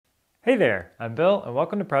Hey there, I'm Bill and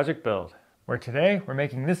welcome to Project Build, where today we're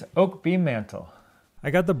making this oak beam mantel. I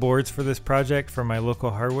got the boards for this project from my local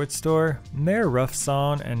hardwood store, and they're rough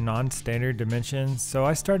sawn and non-standard dimensions, so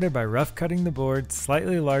I started by rough cutting the boards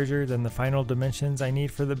slightly larger than the final dimensions I need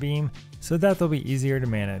for the beam, so that they'll be easier to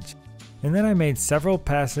manage. And then I made several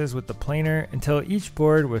passes with the planer until each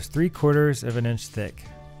board was 3/4 of an inch thick.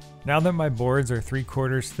 Now that my boards are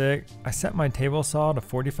 3/4 thick, I set my table saw to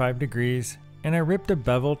 45 degrees, and I ripped a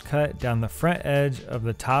beveled cut down the front edge of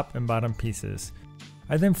the top and bottom pieces.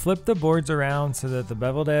 I then flipped the boards around so that the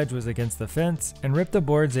beveled edge was against the fence and ripped the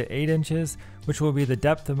boards at 8 inches, which will be the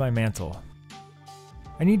depth of my mantel.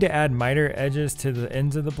 I need to add miter edges to the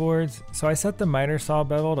ends of the boards, so I set the miter saw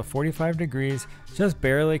bevel to 45 degrees, just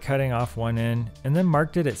barely cutting off one end, and then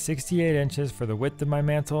marked it at 68 inches for the width of my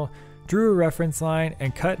mantel, drew a reference line,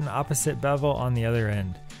 and cut an opposite bevel on the other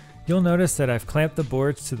end. You'll notice that I've clamped the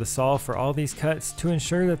boards to the saw for all these cuts to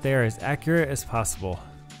ensure that they are as accurate as possible.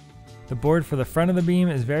 The board for the front of the beam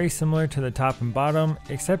is very similar to the top and bottom,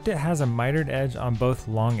 except it has a mitered edge on both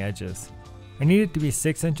long edges. I need it to be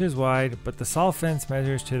 6 inches wide, but the saw fence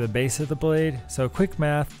measures to the base of the blade, so quick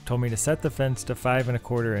math told me to set the fence to 5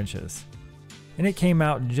 1/4 inches. And it came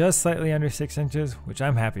out just slightly under 6 inches, which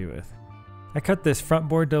I'm happy with. I cut this front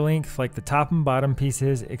board to length like the top and bottom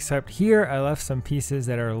pieces, except here I left some pieces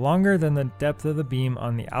that are longer than the depth of the beam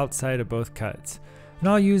on the outside of both cuts. And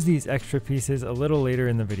I'll use these extra pieces a little later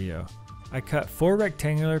in the video. I cut 4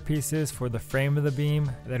 rectangular pieces for the frame of the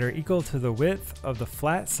beam that are equal to the width of the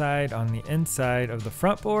flat side on the inside of the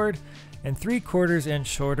front board and 3/4 inch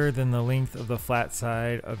shorter than the length of the flat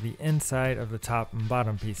side of the inside of the top and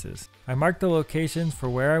bottom pieces. I marked the locations for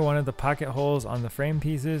where I wanted the pocket holes on the frame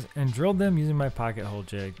pieces and drilled them using my pocket hole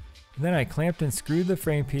jig. Then I clamped and screwed the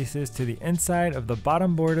frame pieces to the inside of the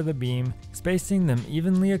bottom board of the beam, spacing them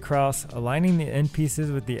evenly across, aligning the end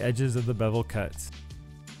pieces with the edges of the bevel cuts.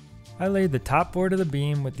 I laid the top board of the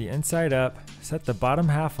beam with the inside up, set the bottom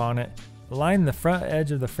half on it, aligned the front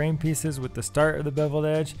edge of the frame pieces with the start of the beveled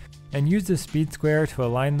edge, and used a speed square to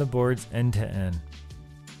align the boards end to end.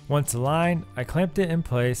 Once aligned, I clamped it in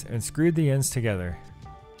place and screwed the ends together.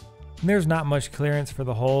 And there's not much clearance for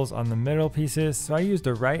the holes on the middle pieces, so I used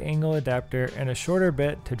a right angle adapter and a shorter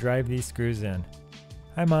bit to drive these screws in.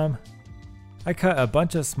 Hi Mom. I cut a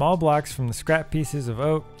bunch of small blocks from the scrap pieces of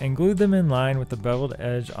oak and glued them in line with the beveled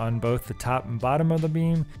edge on both the top and bottom of the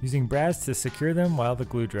beam, using brads to secure them while the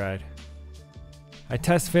glue dried. I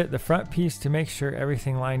test fit the front piece to make sure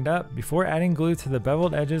everything lined up before adding glue to the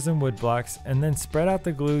beveled edges and wood blocks, and then spread out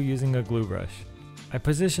the glue using a glue brush. I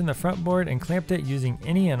positioned the front board and clamped it using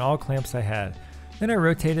any and all clamps I had. Then I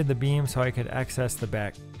rotated the beam so I could access the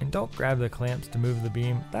back. And don't grab the clamps to move the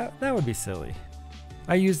beam, that would be silly.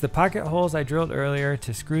 I used the pocket holes I drilled earlier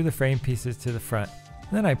to screw the frame pieces to the front.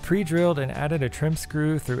 Then I pre-drilled and added a trim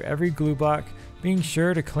screw through every glue block, being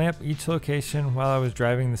sure to clamp each location while I was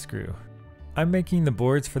driving the screw. I'm making the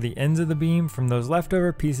boards for the ends of the beam from those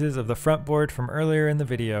leftover pieces of the front board from earlier in the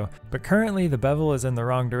video, but currently the bevel is in the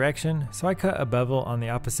wrong direction, so I cut a bevel on the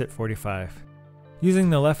opposite 45. Using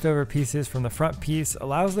the leftover pieces from the front piece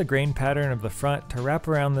allows the grain pattern of the front to wrap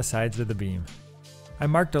around the sides of the beam. I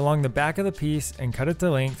marked along the back of the piece and cut it to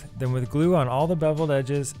length, then with glue on all the beveled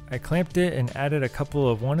edges, I clamped it and added a couple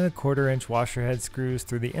of 1 1/4 inch washer head screws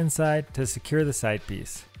through the inside to secure the side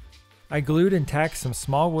piece. I glued and tacked some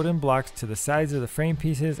small wooden blocks to the sides of the frame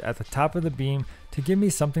pieces at the top of the beam to give me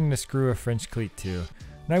something to screw a French cleat to.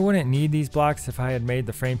 And I wouldn't need these blocks if I had made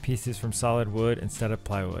the frame pieces from solid wood instead of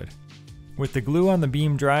plywood. With the glue on the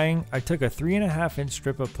beam drying, I took a 3.5 inch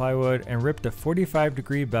strip of plywood and ripped a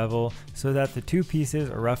 45-degree bevel so that the two pieces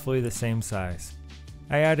are roughly the same size.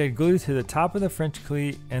 I added glue to the top of the French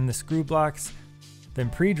cleat and the screw blocks, then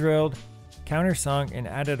pre-drilled, countersunk, and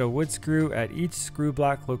added a wood screw at each screw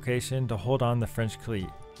block location to hold on the French cleat.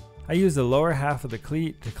 I used the lower half of the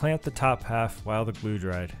cleat to clamp the top half while the glue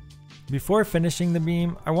dried. Before finishing the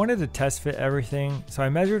beam, I wanted to test fit everything, so I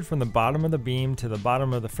measured from the bottom of the beam to the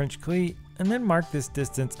bottom of the French cleat, and then marked this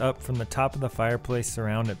distance up from the top of the fireplace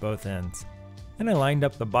surround at both ends. Then I lined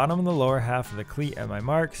up the bottom of the lower half of the cleat at my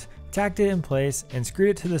marks, tacked it in place, and screwed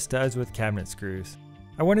it to the studs with cabinet screws.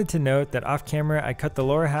 I wanted to note that off camera I cut the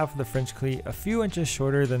lower half of the French cleat a few inches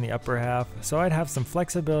shorter than the upper half, so I'd have some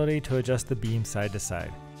flexibility to adjust the beam side to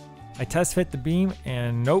side. I test fit the beam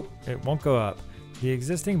and nope, it won't go up. The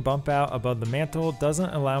existing bump out above the mantel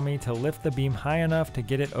doesn't allow me to lift the beam high enough to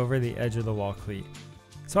get it over the edge of the wall cleat.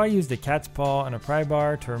 So I used a cat's paw and a pry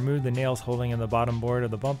bar to remove the nails holding in the bottom board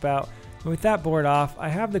of the bump out, and with that board off, I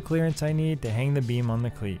have the clearance I need to hang the beam on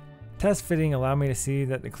the cleat. Test fitting allowed me to see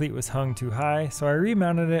that the cleat was hung too high, so I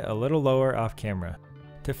remounted it a little lower off camera.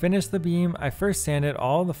 To finish the beam, I first sanded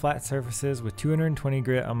all the flat surfaces with 220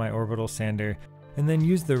 grit on my orbital sander, and then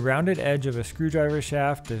used the rounded edge of a screwdriver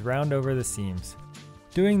shaft to round over the seams.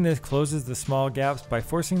 Doing this closes the small gaps by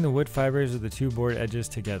forcing the wood fibers of the two board edges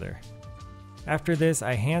together. After this,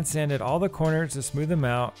 I hand sanded all the corners to smooth them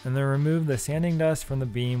out, and then removed the sanding dust from the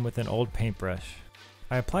beam with an old paintbrush.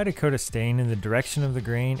 I applied a coat of stain in the direction of the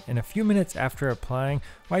grain, and a few minutes after applying,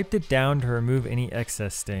 wiped it down to remove any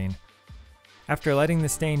excess stain. After letting the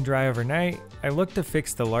stain dry overnight, I looked to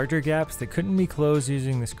fix the larger gaps that couldn't be closed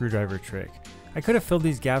using the screwdriver trick. I could have filled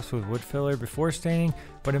these gaps with wood filler before staining,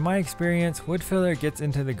 but in my experience, wood filler gets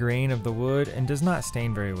into the grain of the wood and does not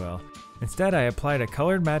stain very well. Instead, I applied a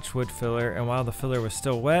colored matched wood filler, and while the filler was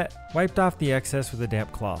still wet, wiped off the excess with a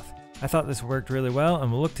damp cloth. I thought this worked really well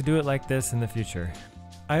and will look to do it like this in the future.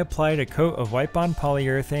 I applied a coat of wipe-on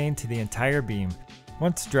polyurethane to the entire beam.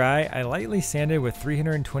 Once dry, I lightly sanded with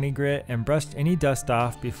 320 grit and brushed any dust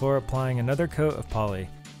off before applying another coat of poly.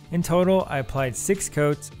 In total, I applied 6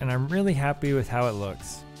 coats, and I'm really happy with how it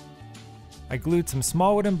looks. I glued some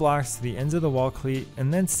small wooden blocks to the ends of the wall cleat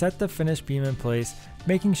and then set the finished beam in place,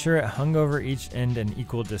 making sure it hung over each end an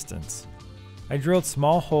equal distance. I drilled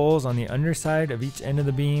small holes on the underside of each end of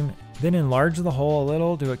the beam, then enlarged the hole a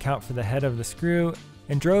little to account for the head of the screw,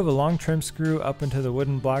 and drove a long trim screw up into the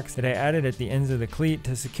wooden blocks that I added at the ends of the cleat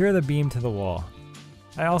to secure the beam to the wall.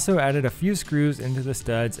 I also added a few screws into the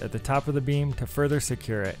studs at the top of the beam to further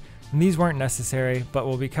secure it, and these weren't necessary but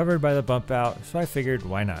will be covered by the bump out, so I figured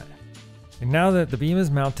why not. And now that the beam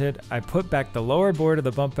is mounted, I put back the lower board of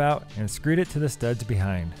the bump out and screwed it to the studs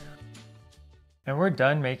behind. And we're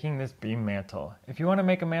done making this beam mantle. If you want to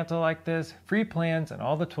make a mantle like this, free plans and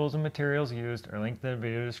all the tools and materials used are linked in the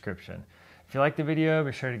video description. If you liked the video,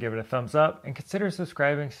 be sure to give it a thumbs up and consider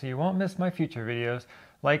subscribing so you won't miss my future videos,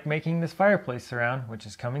 like making this fireplace surround, which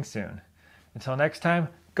is coming soon. Until next time,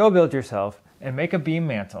 go build yourself and make a beam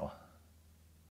mantle.